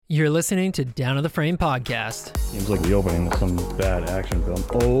You're listening to Down to the Frame podcast. Seems like the opening of some bad action film.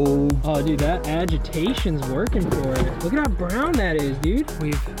 Oh, dude, that agitation's working for it. Look at how brown that is, dude.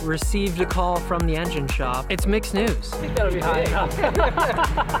 We've received a call from the engine shop. It's mixed news. I think that'll be high enough.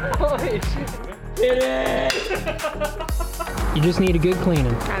 Holy shit. Hit it! You just need a good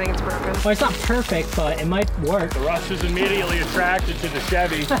cleaning. I think it's perfect. Well, it's not perfect, but it might work. Russ is immediately attracted to the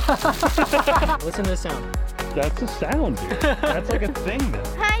Chevy. Listen to this sound. That's a sound, dude. That's like a thing now.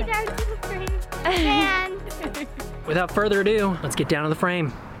 Hi, Down to the Frame fan. Without further ado, let's get down to the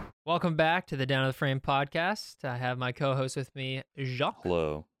frame. Welcome back to the Down to the Frame podcast. I have my co-host with me, Jacque.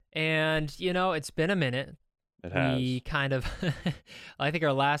 Hello. And, you know, it's been a minute. It has. We kind of, I think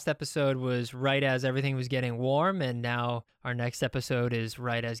our last episode was right as everything was getting warm, and now our next episode is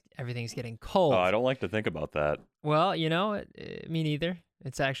right as everything's getting cold. Oh, I don't like to think about that. Well, you know, me neither.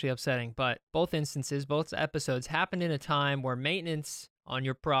 It's actually upsetting, but both instances, both episodes happened in a time where maintenance on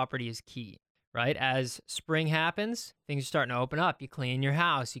your property is key, right? As spring happens, things are starting to open up. You clean your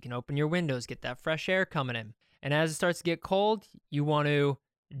house, you can open your windows, get that fresh air coming in. And as it starts to get cold, you want to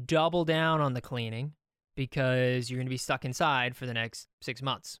double down on the cleaning because you're going to be stuck inside for the next 6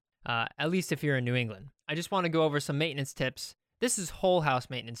 months, at least if you're in New England. I just want to go over some maintenance tips. This is whole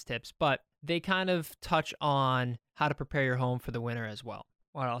house maintenance tips, but they kind of touch on how to prepare your home for the winter as well.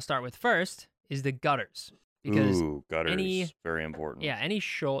 What I'll start with first is the gutters. Because gutters, very important. any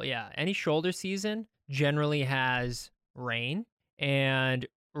shoulder season generally has rain, and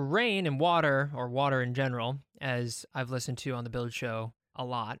rain and water, or water in general, as I've listened to on the Build Show a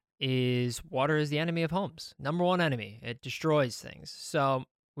lot, is water is the enemy of homes. Number one enemy. It destroys things. So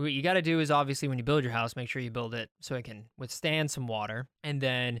what you got to do is, obviously, when you build your house, make sure you build it so it can withstand some water, and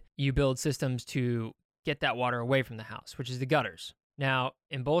then you build systems to get that water away from the house, which is the gutters. Now,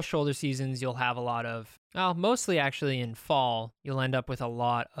 in both shoulder seasons, you'll have a lot of, well, mostly actually in fall, you'll end up with a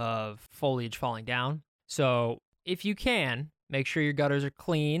lot of foliage falling down. So if you can, make sure your gutters are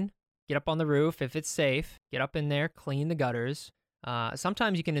clean. Get up on the roof if it's safe. Get up in there, clean the gutters.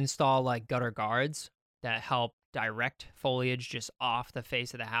 Sometimes you can install like gutter guards that help direct foliage just off the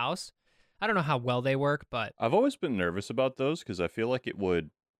face of the house. I don't know how well they work, but I've always been nervous about those because I feel like it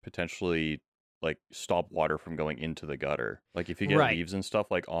would potentially like stop water from going into the gutter. Like if you get leaves and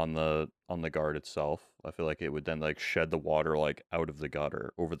stuff like on the guard itself, I feel like it would then like shed the water like out of the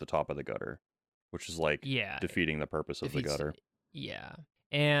gutter, over the top of the gutter, which is like defeating the purpose of the gutter. Yeah.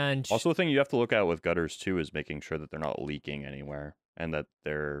 And also, the thing you have to look at with gutters too is making sure that they're not leaking anywhere and that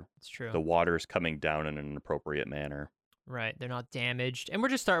the water is coming down in an appropriate manner. Right. They're not damaged. And we're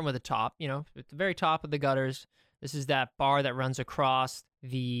just starting with the top, you know, at the very top of the gutters. This is that bar that runs across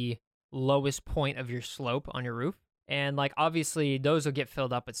the lowest point of your slope on your roof. And like, obviously those will get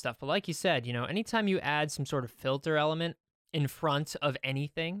filled up with stuff. But like you said, you know, anytime you add some sort of filter element in front of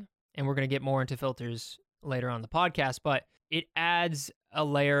anything, and we're going to get more into filters later on the podcast, but it adds a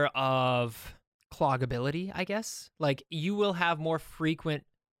layer of cloggability, I guess. Like you will have more frequent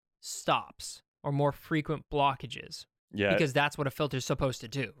stops or more frequent blockages. Yeah. Because that's what a filter is supposed to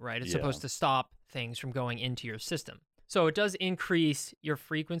do, right? It's supposed to stop things from going into your system. So it does increase your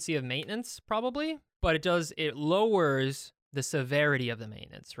frequency of maintenance, probably, but it lowers the severity of the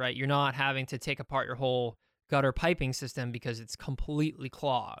maintenance, right? You're not having to take apart your whole gutter piping system because it's completely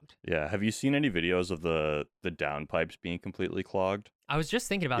clogged. Yeah. Have you seen any videos of the downpipes being completely clogged? I was just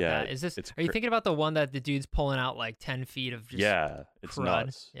thinking about that. Are you thinking about the one that the dude's pulling out like 10 feet of just it's crud?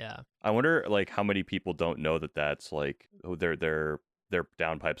 Nuts. Yeah. I wonder like how many people don't know that that's like their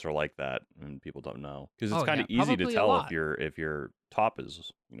downpipes are like that, and people don't know because it's kind of easy to tell if your top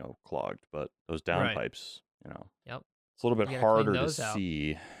is clogged, but those downpipes, it's a little bit harder to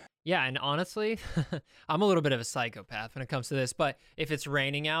see. Yeah, and honestly, I'm a little bit of a psychopath when it comes to this, but if it's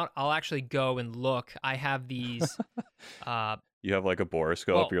raining out, I'll actually go and look. I have these. You have like a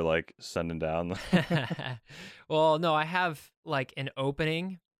borescope. You're like sending down. Well, no, I have like an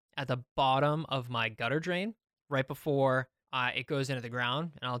opening at the bottom of my gutter drain right before it goes into the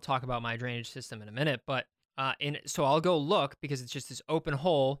ground, and I'll talk about my drainage system in a minute. But so I'll go look because it's just this open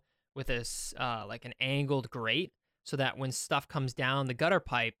hole with this like an angled grate, so that when stuff comes down the gutter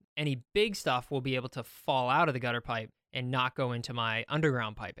pipe, any big stuff will be able to fall out of the gutter pipe and not go into my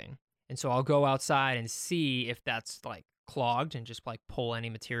underground piping. And so I'll go outside and see if that's like clogged and just like pull any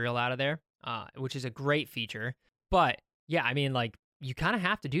material out of there, which is a great feature. But yeah, I mean, like, you kind of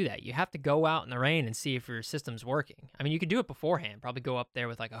have to do that. You have to go out in the rain and see if your system's working. I mean, you could do it beforehand, probably go up there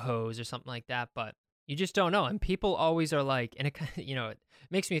with like a hose or something like that, but you just don't know. And people always are like, and it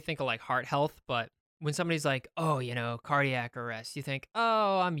makes me think of like heart health, but when somebody's like, oh, cardiac arrest, you think,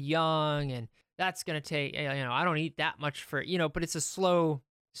 oh, I'm young and that's going to take, I don't eat that much for, but it's a slow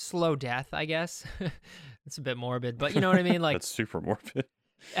slow death, I guess. It's a bit morbid, but you know what I mean? Like That's super morbid.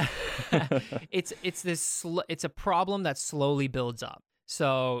 it's a problem that slowly builds up.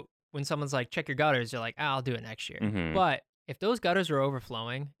 So when someone's like, check your gutters, you're like, I'll do it next year. Mhm. But if those gutters are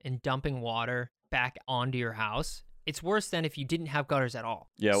overflowing and dumping water back onto your house, it's worse than if you didn't have gutters at all.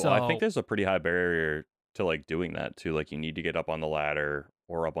 Yeah, well, I think So, there's a pretty high barrier to like doing that too. Like you need to get up on the ladder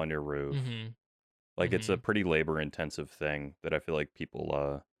or up on your roof. mhm, Like it's a mhm. pretty labor intensive thing that I feel like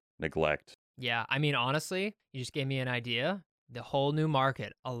people neglect. Yeah, I mean, honestly, you just gave me an idea. The whole new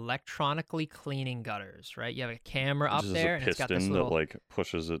market, electronically cleaning gutters, right? You have a camera It up just has a there and it's got this piston that little, like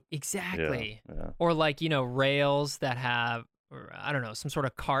pushes it. Yeah, exactly. yeah. Or like, rails that have, or I don't know, some sort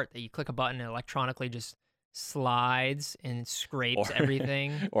of cart that you click a button and electronically just slides and Or scrapes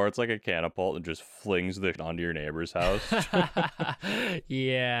everything. or it's like a catapult and just flings the onto your neighbor's house.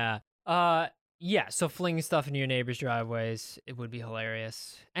 Yeah. Yeah, so flinging stuff into your neighbor's driveways, it would be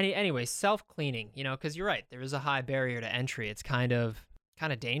hilarious. Anyway, self-cleaning, because you're right, there is a high barrier to entry. It's kind of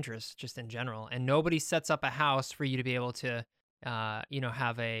dangerous just in general. And nobody sets up a house for you to be able to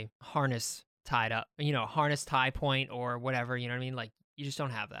have a harness tied up, harness tie point or whatever, you know what I mean? Like you just don't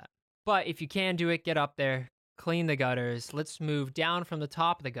have that. But if you can do it, get up there, clean the gutters. Let's move down from the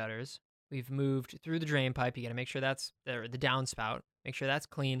top of the gutters. We've moved through the drain pipe. You got to make sure that's the downspout. Make sure that's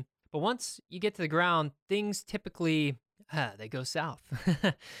clean. But once you get to the ground, things typically they go south.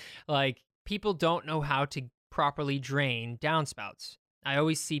 Like people don't know how to properly drain downspouts. I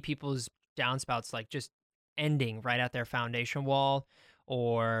always see people's downspouts like just ending right at their foundation wall,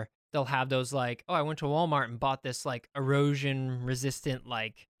 or they'll have those like, oh, I went to Walmart and bought this like erosion resistant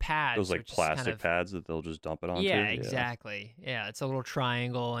like pads. Those like which is kind plastic of, pads that they'll just dump it onto. yeah, exactly. Yeah, it's a little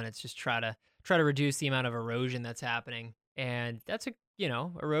triangle, and it's just try to reduce the amount of erosion that's happening. And that's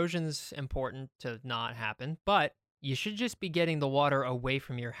erosion's important to not happen, but you should just be getting the water away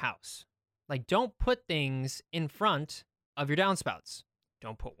from your house. Like, don't put things in front of your downspouts.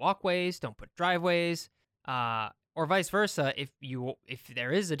 Don't put walkways. Don't put driveways. Or vice versa. If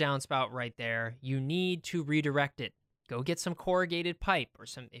there is a downspout right there, you need to redirect it. Go get some corrugated pipe, or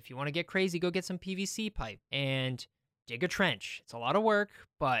if you want to get crazy, go get some PVC pipe and dig a trench. It's a lot of work,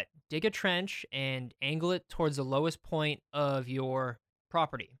 but dig a trench and angle it towards the lowest point of your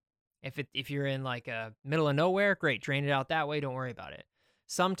property. If you're in like a middle of nowhere, great, drain it out that way. Don't worry about it.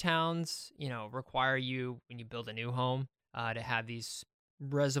 Some towns, require you when you build a new home to have these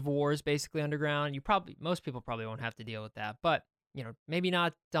reservoirs basically underground. Most people probably won't have to deal with that, but maybe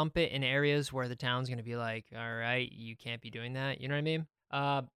not dump it in areas where the town's going to be like, all right, you can't be doing that. You know what I mean?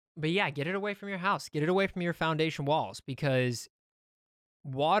 But yeah, get it away from your house. Get it away from your foundation walls, because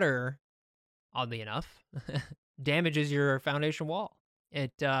water, oddly enough, damages your foundation wall.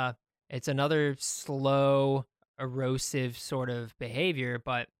 It's another slow, erosive sort of behavior,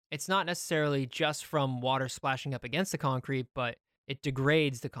 but it's not necessarily just from water splashing up against the concrete, but it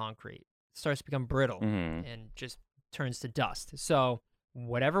degrades the concrete. It starts to become brittle and just turns to dust. So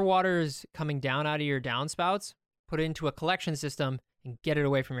whatever water is coming down out of your downspouts, put it into a collection system and get it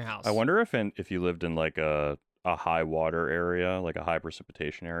away from your house. I wonder if you lived in like a high water area, like a high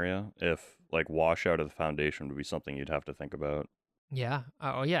precipitation area, if like washout of the foundation would be something you'd have to think about. Yeah.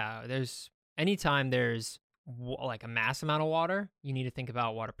 Oh, yeah. Anytime there's like a mass amount of water, you need to think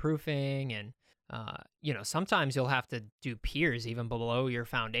about waterproofing, and sometimes you'll have to do piers even below your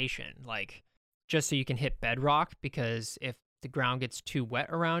foundation, like just so you can hit bedrock, because if the ground gets too wet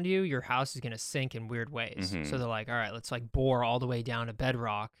around you, your house is going to sink in weird ways. So they're like, all right, let's like bore all the way down to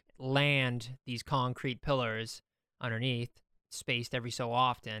bedrock, land these concrete pillars underneath, spaced every so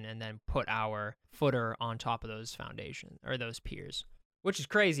often, and then put our footer on top of those foundations or those piers, which is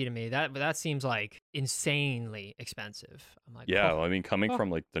crazy to me. That seems like insanely expensive. I'm like, yeah, well, I mean, coming from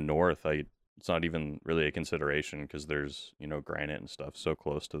like the north, it's not even really a consideration because there's granite and stuff so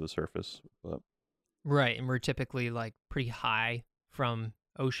close to the surface. But right, and we're typically like pretty high from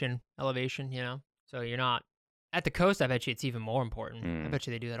ocean elevation, so you're not at the coast. I bet you it's even more important. I bet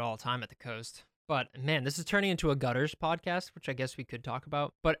you they do that all the time at the coast. But man, this is turning into a gutters podcast, which I guess we could talk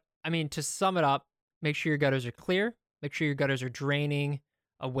about. But I mean, to sum it up, make sure your gutters are clear. Make sure your gutters are draining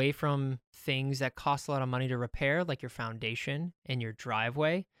away from things that cost a lot of money to repair, like your foundation and your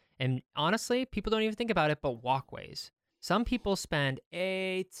driveway. And honestly, people don't even think about it, but walkways. Some people spend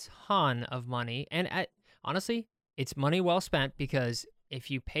a ton of money, and honestly, it's money well spent, because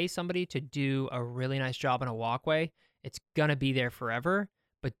if you pay somebody to do a really nice job on a walkway, it's gonna be there forever.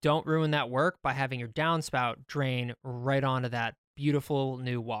 But don't ruin that work by having your downspout drain right onto that beautiful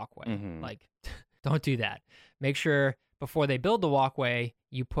new walkway. Like, don't do that. Make sure before they build the walkway,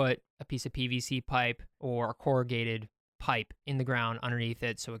 you put a piece of PVC pipe or a corrugated pipe in the ground underneath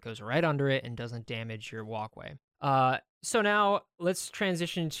it, so it goes right under it and doesn't damage your walkway. So now let's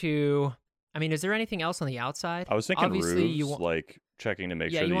transition to. I mean, is there anything else on the outside? I was thinking Obviously, roofs, like checking to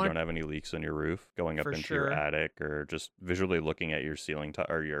make sure that you don't have any leaks on your roof, going up For into sure. your attic, or just visually looking at your ceiling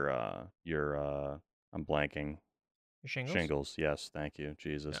or your I'm blanking. shingles. Yes, thank you.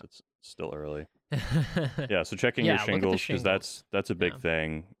 Jesus, Yeah. it's still early. Yeah, so checking Yeah, your look at the shingles, because shingles. that's a big Yeah.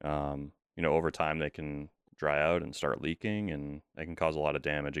 thing. Over time they can dry out and start leaking, and they can cause a lot of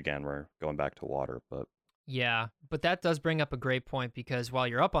damage. Again, we're going back to water, but Yeah, but that does bring up a great point because while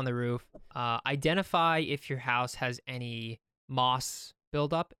you're up on the roof, identify if your house has any moss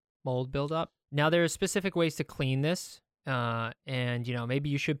buildup, mold buildup. Now, there are specific ways to clean this, and maybe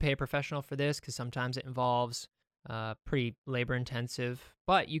you should pay a professional for this because sometimes it involves pretty labor intensive.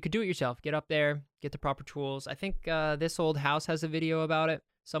 But you could do it yourself. Get up there, get the proper tools. I think this old house has a video about it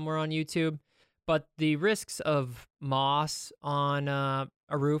somewhere on YouTube. But the risks of moss on a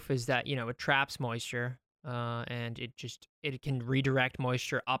roof is that it traps moisture. And it can redirect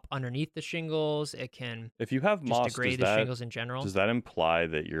moisture up underneath the shingles. It can if you have just moss, degrade the shingles in general. does that imply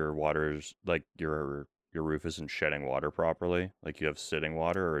that your water's like your roof isn't shedding water properly? Like you have sitting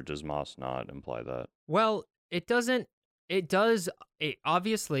water, or does moss not imply that? Well, it doesn't. It does.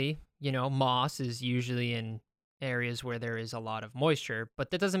 Obviously, moss is usually in areas where there is a lot of moisture,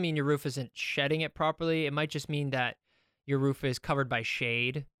 but that doesn't mean your roof isn't shedding it properly. It might just mean that your roof is covered by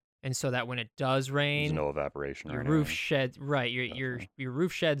shade. And so that when it does rain, There's no evaporation. your roof sheds your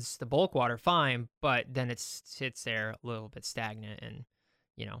roof sheds the bulk water fine, but then it sits there a little bit stagnant, and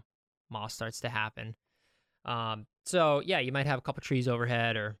moss starts to happen. So yeah, you might have a couple trees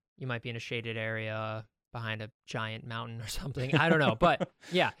overhead, or you might be in a shaded area behind a giant mountain or something. I don't know, but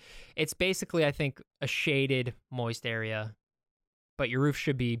yeah, it's basically I think a shaded, moist area, but your roof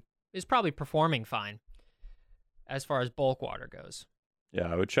is probably performing fine as far as bulk water goes. Yeah,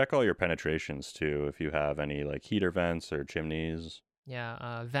 I would check all your penetrations too if you have any like heater vents or chimneys.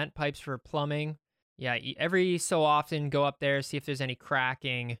 Yeah, vent pipes for plumbing. Yeah, every so often go up there, see if there's any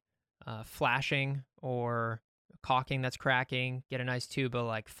cracking, flashing, or caulking that's cracking. Get a nice tube of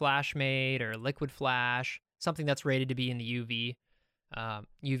like Flash Made or Liquid Flash, something that's rated to be in the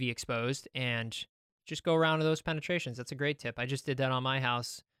UV exposed, and just go around to those penetrations. That's a great tip. I just did that on my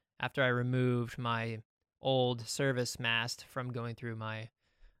house after I removed my old service mast from going through my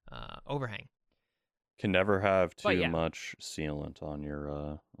overhang. Can never have too much sealant on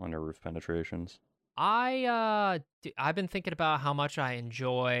your roof penetrations. I've been thinking about how much I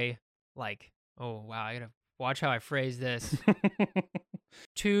enjoy, like, oh wow, I gotta watch how I phrase this.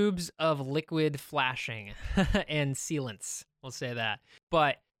 Tubes of liquid flashing and sealants, we'll say that.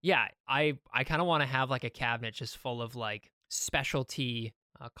 But yeah, I kind of want to have like a cabinet just full of like specialty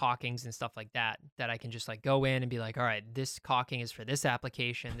caulkings and stuff like that I can just like go in and be like, all right, this caulking is for this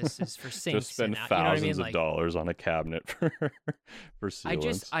application, this is for sinks. Just spend and, thousands of dollars on a cabinet for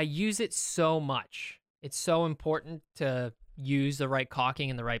sealants. I use it so much. It's so important to use the right caulking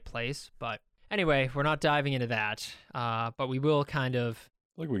in the right place. But anyway, we're not diving into that. But we will kind of.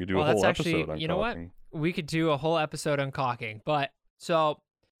 Like we could do a whole episode on you know caulking. What? We could do a whole episode on caulking. But so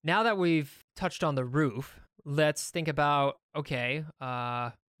now that we've touched on the roof, let's think about, okay,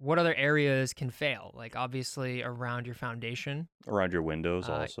 what other areas can fail? Like obviously around your foundation. Around your windows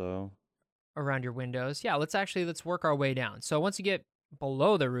also. Around your windows. Yeah, let's work our way down. So once you get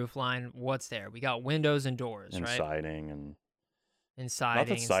below the roof line, what's there? We got windows and doors, and right? Siding and siding. Not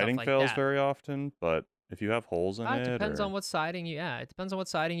that siding like fails that. very often, but if you have holes in it depends on what siding you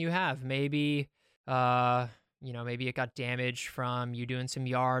have. Maybe maybe it got damaged from you doing some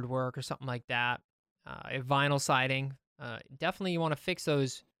yard work or something like that. Vinyl siding, definitely you want to fix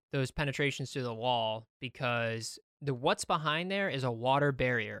those penetrations to the wall, because what's behind there is a water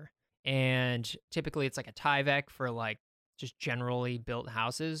barrier, and typically it's like a Tyvek for like just generally built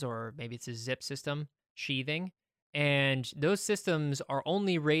houses, or maybe it's a zip system sheathing, and those systems are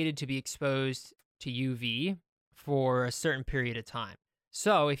only rated to be exposed to UV for a certain period of time.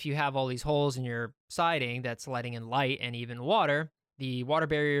 So if you have all these holes in your siding that's letting in light and even water, the water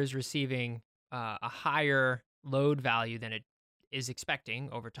barrier is receiving a higher load value than it is expecting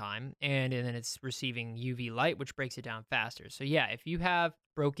over time, and then it's receiving UV light, which breaks it down faster. So yeah, if you have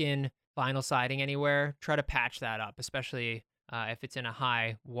broken vinyl siding anywhere, try to patch that up, especially if it's in a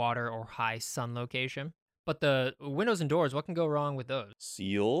high water or high sun location. But the windows and doors, what can go wrong with those?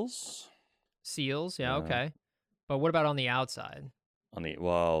 Seals, yeah, okay. But what about on the outside?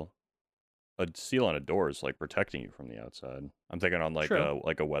 A seal on a door is like protecting you from the outside. I'm thinking on like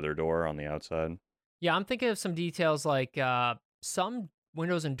a weather door on the outside. Yeah, I'm thinking of some details like some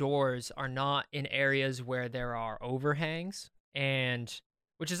windows and doors are not in areas where there are overhangs, and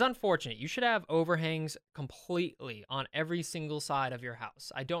which is unfortunate. You should have overhangs completely on every single side of your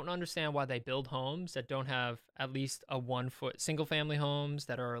house. I don't understand why they build homes that don't have at least a 1 foot, single family homes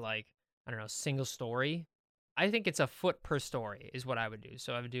that are like, I don't know, single story. I think it's a foot per story is what I would do.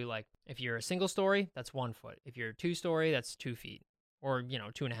 So I would do like, if you're a single story, that's 1 foot. If you're 2 story, that's 2 feet, or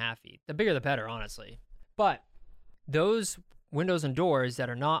 2.5 feet. The bigger the better, honestly. But those windows and doors that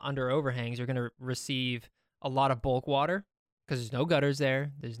are not under overhangs are going to receive a lot of bulk water because there's no gutters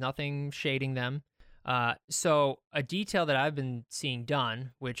there. There's nothing shading them. So a detail that I've been seeing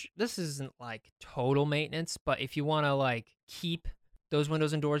done, which this isn't like total maintenance, but if you want to like keep those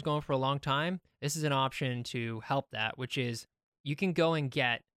windows and doors going for a long time, this is an option to help that, which is you can go and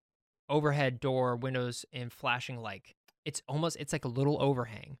get overhead door windows in flashing like it's like a little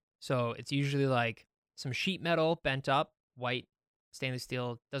overhang. So it's usually like some sheet metal bent up, white, stainless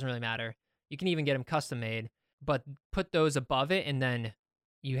steel, doesn't really matter. You can even get them custom made, but put those above it and then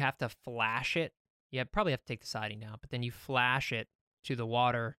you have to flash it. You probably have to take the siding down, but then you flash it to the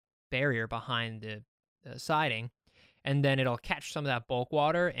water barrier behind the siding, and then it'll catch some of that bulk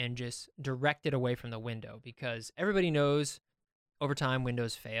water and just direct it away from the window, because everybody knows over time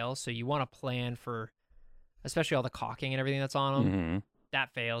windows fail. So you want to plan for, especially all the caulking and everything that's on them. Mm-hmm.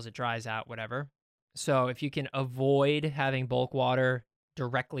 That fails, it dries out, whatever. So if you can avoid having bulk water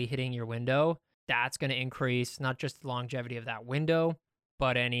directly hitting your window, that's going to increase not just the longevity of that window,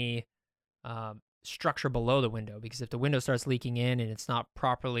 but any structure below the window. Because if the window starts leaking in and it's not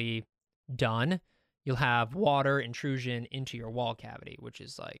properly done, you'll have water intrusion into your wall cavity, which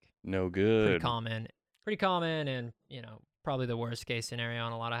is like no good. Pretty common, and probably the worst case scenario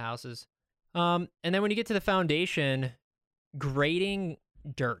on a lot of houses. And then when you get to the foundation, grading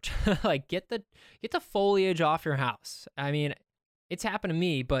dirt, like get the foliage off your house. I mean, it's happened to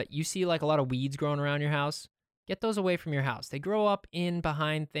me, but you see like a lot of weeds growing around your house. Get those away from your house. They grow up in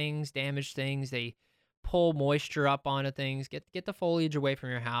behind things, damage things. They pull moisture up onto things. Get the foliage away from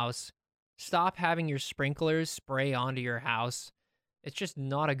your house. Stop having your sprinklers spray onto your house. It's just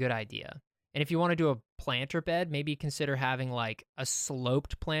not a good idea. And if you want to do a planter bed, maybe consider having like a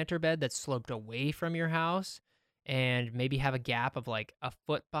sloped planter bed that's sloped away from your house, and maybe have a gap of like a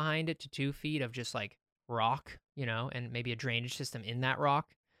foot behind it to 2 feet of just like rock, and maybe a drainage system in that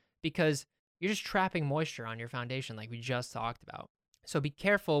rock, because you're just trapping moisture on your foundation like we just talked about. So be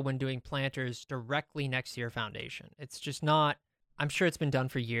careful when doing planters directly next to your foundation. It's just not, I'm sure it's been done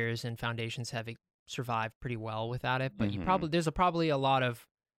for years and foundations have survived pretty well without it, but there's probably a lot of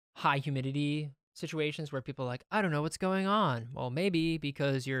high humidity situations where people are like, I don't know what's going on. Well, maybe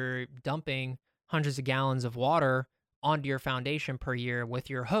because you're dumping hundreds of gallons of water onto your foundation per year with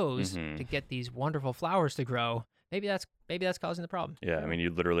your hose to get these wonderful flowers to grow. Maybe that's causing the problem. Yeah, I mean, you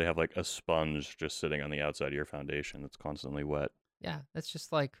literally have like a sponge just sitting on the outside of your foundation that's constantly wet. Yeah, that's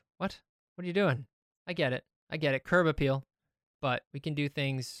just like, what are you doing? I get it. Curb appeal, but we can do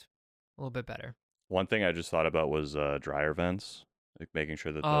things a little bit better. One thing I just thought about was dryer vents, like making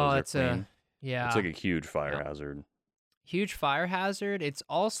sure that those are clean. It's like a huge fire hazard. Huge fire hazard. It's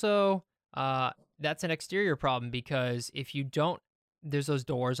also that's an exterior problem, because if you don't, there's those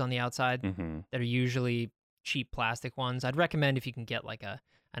doors on the outside that are usually cheap plastic ones. I'd recommend if you can get like a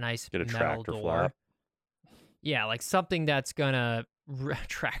nice get a metal tractor door. flap. Yeah, like something that's gonna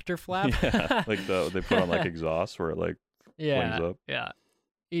tractor flap. Yeah, like they put on like exhaust where it like flames up. Yeah,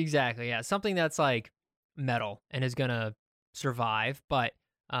 exactly. Yeah, something that's like metal and is gonna survive, but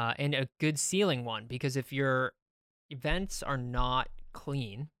and a good sealing one, because if your vents are not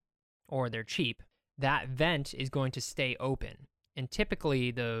clean or they're cheap, that vent is going to stay open. And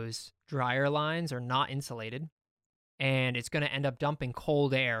typically those dryer lines are not insulated, and it's going to end up dumping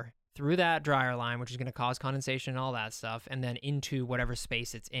cold air through that dryer line, which is going to cause condensation and all that stuff, and then into whatever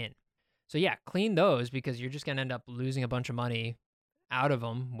space it's in. So yeah, clean those, because you're just going to end up losing a bunch of money out of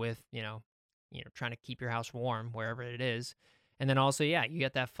them with, trying to keep your house warm wherever it is. And then also, yeah, you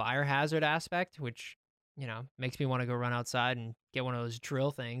get that fire hazard aspect, which, makes me want to go run outside and get one of those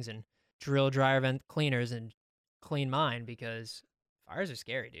drill things and drill dryer vent cleaners and clean mine, because fires are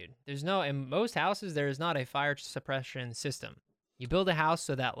scary, dude. In most houses, there is not a fire suppression system. You build a house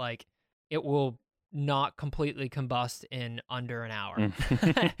so that like it will not completely combust in under an hour.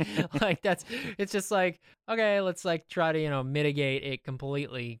 It's just like, okay, let's like try to, mitigate it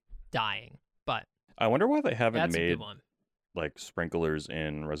completely dying. But I wonder why they haven't that's a made good one. like sprinklers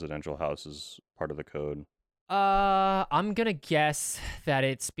in residential houses part of the code. I'm gonna guess that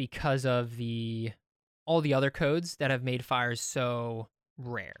it's because of all the other codes that have made fires so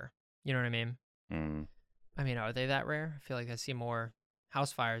rare. You know what I mean? Mm. I mean, are they that rare? I feel like I see more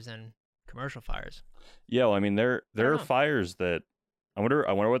house fires than commercial fires. Yeah, well, I mean, there are know. fires that I wonder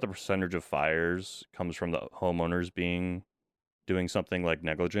what the percentage of fires comes from the homeowners doing something like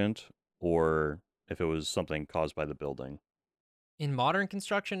negligent, or if it was something caused by the building. In modern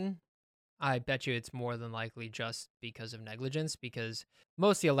construction, I bet you it's more than likely just because of negligence, because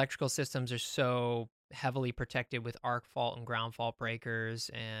most of the electrical systems are so heavily protected with arc fault and ground fault breakers,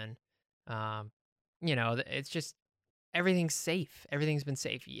 and um, it's just everything's safe. Everything's been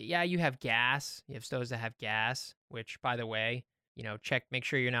safe. Yeah, you have gas. You have stoves that have gas, which, by the way, make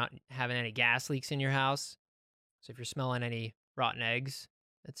sure you're not having any gas leaks in your house. So if you're smelling any rotten eggs,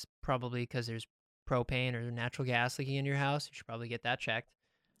 that's probably because there's propane or natural gas leaking in your house. You should probably get that checked.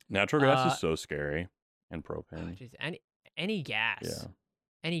 Natural gas is so scary, and propane. Geez, any gas. Yeah.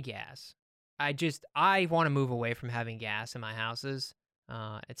 Any gas. I want to move away from having gas in my houses.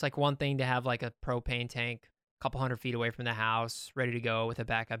 It's like one thing to have like a propane tank a couple 100 feet away from the house, ready to go with a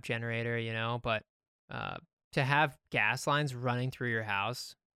backup generator, but to have gas lines running through your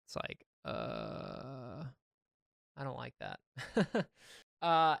house, it's like, I don't like that.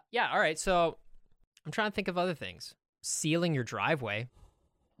 Yeah, all right. So I'm trying to think of other things. Sealing your driveway.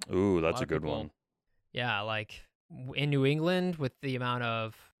 Ooh, that's a good one. Yeah, like in New England, with the amount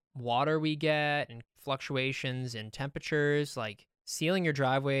of water we get and fluctuations in temperatures, like sealing your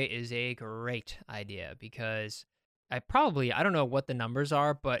driveway is a great idea, because I don't know what the numbers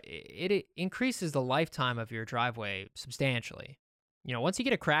are, but it increases the lifetime of your driveway substantially. Once you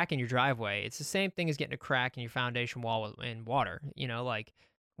get a crack in your driveway, it's the same thing as getting a crack in your foundation wall in water. Like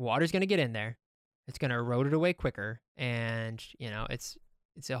water's going to get in there. It's going to erode it away quicker. And,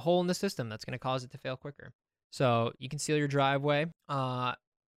 it's a hole in the system that's going to cause it to fail quicker. So you can seal your driveway. I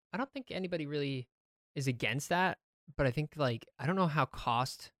don't think anybody really is against that, but I think I don't know how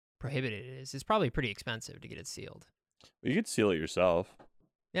cost prohibited it is. It's probably pretty expensive to get it sealed. You could seal it yourself.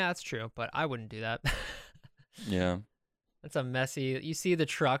 Yeah, that's true, but I wouldn't do that. Yeah. That's a messy. You see the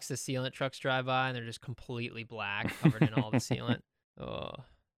sealant trucks drive by, and they're just completely black, covered in all the sealant.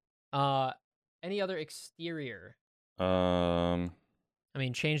 Oh. Any other exterior? I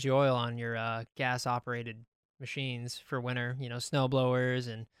mean, change the oil on your gas-operated machines for winter. Snow blowers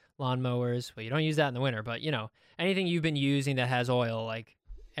and lawn mowers. Well, you don't use that in the winter, but anything you've been using that has oil, like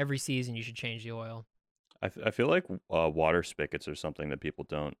every season, you should change the oil. I feel like water spigots are something that people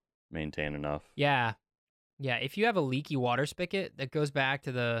don't maintain enough. Yeah. If you have a leaky water spigot, that goes back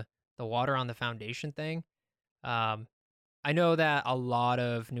to the water on the foundation thing. I know that a lot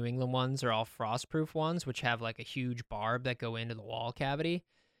of New England ones are all frostproof ones, which have like a huge barb that go into the wall cavity.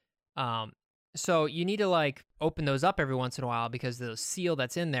 So you need to open those up every once in a while, because the seal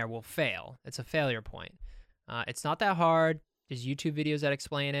that's in there will fail. It's a failure point. It's not that hard. There's YouTube videos that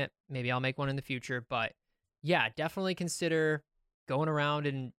explain it. Maybe I'll make one in the future, but yeah, definitely consider going around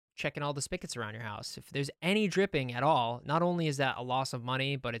and checking all the spigots around your house. If there's any dripping at all, not only is that a loss of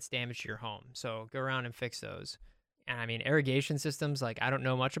money, but it's damage to your home. So go around and fix those. And I mean, irrigation systems, I don't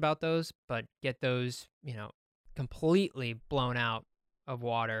know much about those, but get those, completely blown out of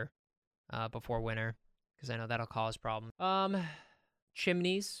water before winter, because I know that'll cause problems.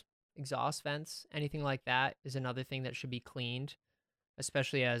 Chimneys, exhaust vents, anything like that is another thing that should be cleaned,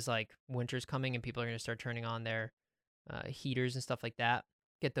 especially as winter's coming and people are going to start turning on their heaters and stuff like that.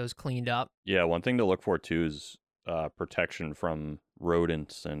 Get those cleaned up. Yeah, one thing to look for too is protection from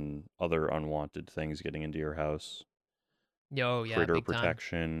rodents and other unwanted things getting into your house. Oh, yeah. Critter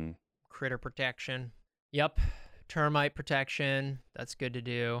protection. Critter protection. Yep. Termite protection. That's good to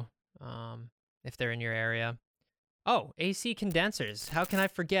do if they're in your area. Oh, AC condensers. How can I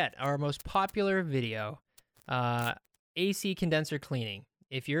forget our most popular video? AC condenser cleaning.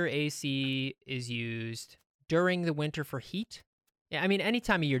 If your AC is used during the winter for heat, I mean, any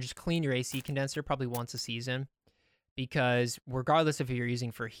time of year, just clean your AC condenser probably once a season, because regardless if you're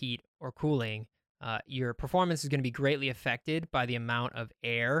using for heat or cooling, your performance is going to be greatly affected by the amount of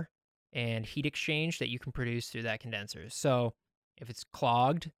air and heat exchange that you can produce through that condenser. So if it's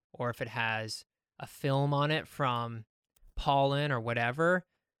clogged, or if it has a film on it from pollen or whatever,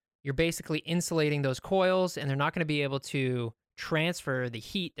 you're basically insulating those coils, and they're not going to be able to transfer the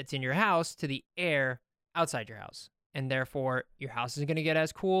heat that's in your house to the air outside your house. And therefore, your house isn't going to get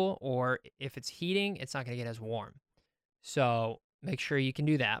as cool, or if it's heating, it's not going to get as warm. So make sure you can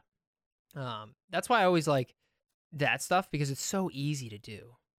do that. That's why I always like that stuff, because it's so easy to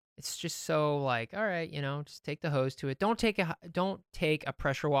do. It's just so all right, just take the hose to it. Don't take a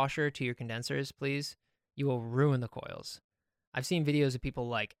pressure washer to your condensers, please. You will ruin the coils. I've seen videos of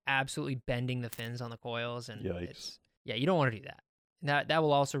people absolutely bending the fins on the coils, and Yikes. You don't want to do that. That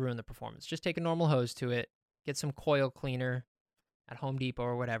will also ruin the performance. Just take a normal hose to it, get some coil cleaner, at Home Depot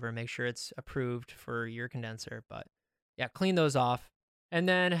or whatever. Make sure it's approved for your condenser. But yeah, clean those off. And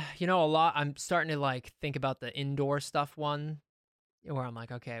then, I'm starting to like think about the indoor stuff one where I'm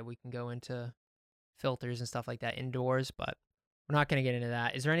like, okay, we can go into filters and stuff like that indoors, but we're not going to get into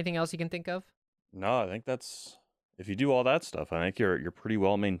that. Is there anything else you can think of? No, I think if you do all that stuff, I think you're pretty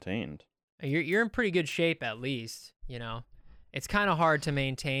well maintained. You're in pretty good shape, at least. It's kind of hard to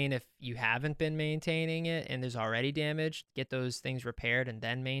maintain if you haven't been maintaining it and there's already damage. Get those things repaired and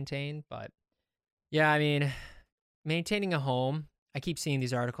then maintain. But yeah, I mean, maintaining a home, I keep seeing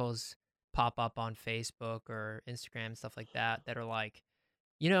these articles pop up on Facebook or Instagram, stuff like that are like,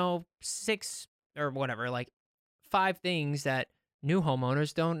 6 or whatever, like 5 things that new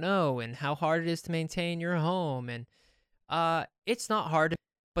homeowners don't know and how hard it is to maintain your home. And it's not hard,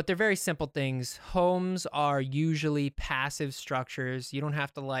 but they're very simple things. Homes are usually passive structures. You don't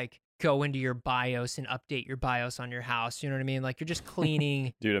have to like go into your BIOS and update your BIOS on your house. You know what I mean? Like you're just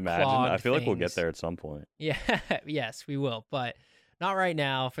cleaning. Dude, imagine. I feel like we'll get there at some point. Yeah. Yes, we will, but not right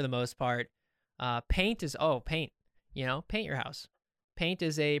now for the most part. Paint. Paint your house. Paint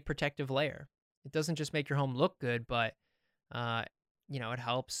is a protective layer. It doesn't just make your home look good, but it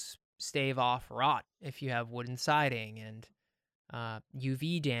helps stave off rot if you have wooden siding and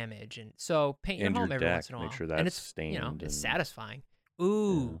UV damage. And so paint your home every once in a while. Make sure that's and it's stained. It's satisfying.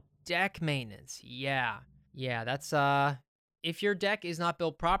 Ooh, deck maintenance. Yeah, that's if your deck is not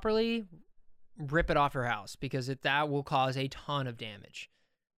built properly, rip it off your house because that will cause a ton of damage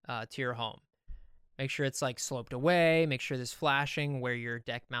to your home. Make sure it's like sloped away. Make sure there's flashing where your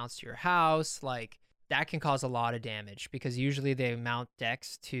deck mounts to your house. Like that can cause a lot of damage because usually they mount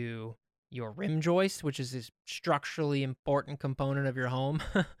decks to your rim joist, which is this structurally important component of your home.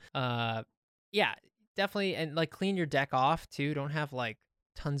 Yeah, definitely. And like clean your deck off too. Don't have like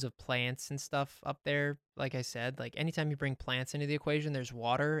tons of plants and stuff up there. Like I said, like anytime you bring plants into the equation, there's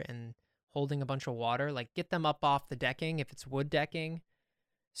water and holding a bunch of water. Like get them up off the decking if it's wood decking.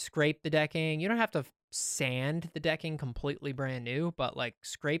 Scrape the decking. You don't have to sand the decking completely brand new, but like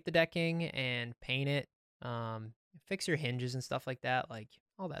scrape the decking and paint it. Fix your hinges and stuff like that, like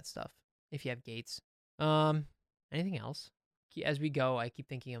all that stuff. If you have gates. Anything else? As we go, I keep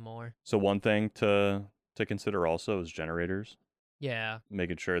thinking of more. So one thing to consider also is generators. Yeah.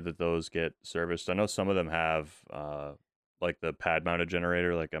 Making sure that those get serviced. I know some of them have like the pad mounted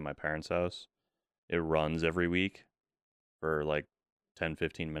generator, like at my parents' house. It runs every week for like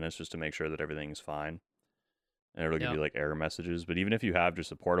 10-15 minutes just to make sure that everything's fine, and it'll give you like error messages. But even if you have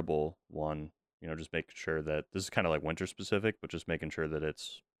just a portable one, just making sure that this is kind of like winter specific, but just making sure that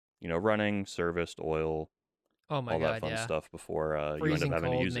it's running, serviced, oil, all that fun stuff before you end up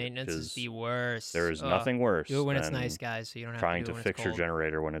having to use maintenance it. Is the worst. There is nothing worse. Do it when it's nice, guys, so you don't have trying to to fix your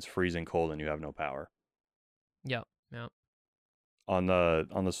generator when it's freezing cold and you have no power. Yep. On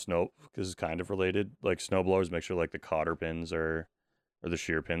the snow, because it's kind of related, like snow blowers, make sure like the cotter pins or the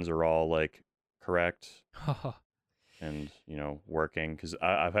shear pins are all like correct and working, because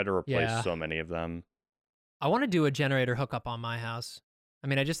I've had to replace so many of them. I want to do a generator hookup on my house. I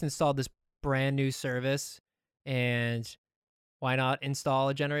mean, I just installed this brand new service, and why not install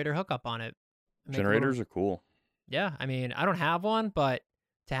a generator hookup on it? Generators are cool. Yeah, I mean, I don't have one, but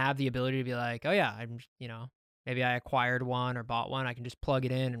to have the ability to be like, oh yeah, I'm maybe I acquired one or bought one, I can just plug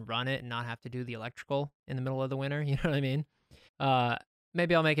it in and run it and not have to do the electrical in the middle of the winter. You know what I mean?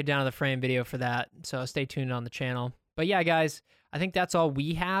 Maybe I'll make a down to the frame video for that. So stay tuned on the channel. But yeah, guys, I think that's all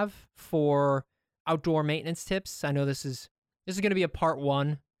we have for outdoor maintenance tips. I know this is going to be a part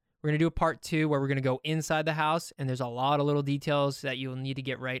 1. We're going to do a part 2 where we're going to go inside the house, and there's a lot of little details that you'll need to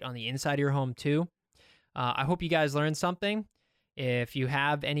get right on the inside of your home too. I hope you guys learned something. If you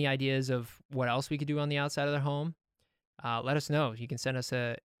have any ideas of what else we could do on the outside of the home, let us know. You can send us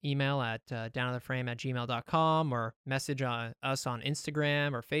an email at downtotheframe@gmail.com or message us on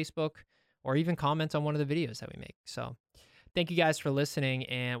Instagram or Facebook, or even comment on one of the videos that we make. So thank you guys for listening,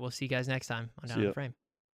 and we'll see you guys next time on Down to the Frame.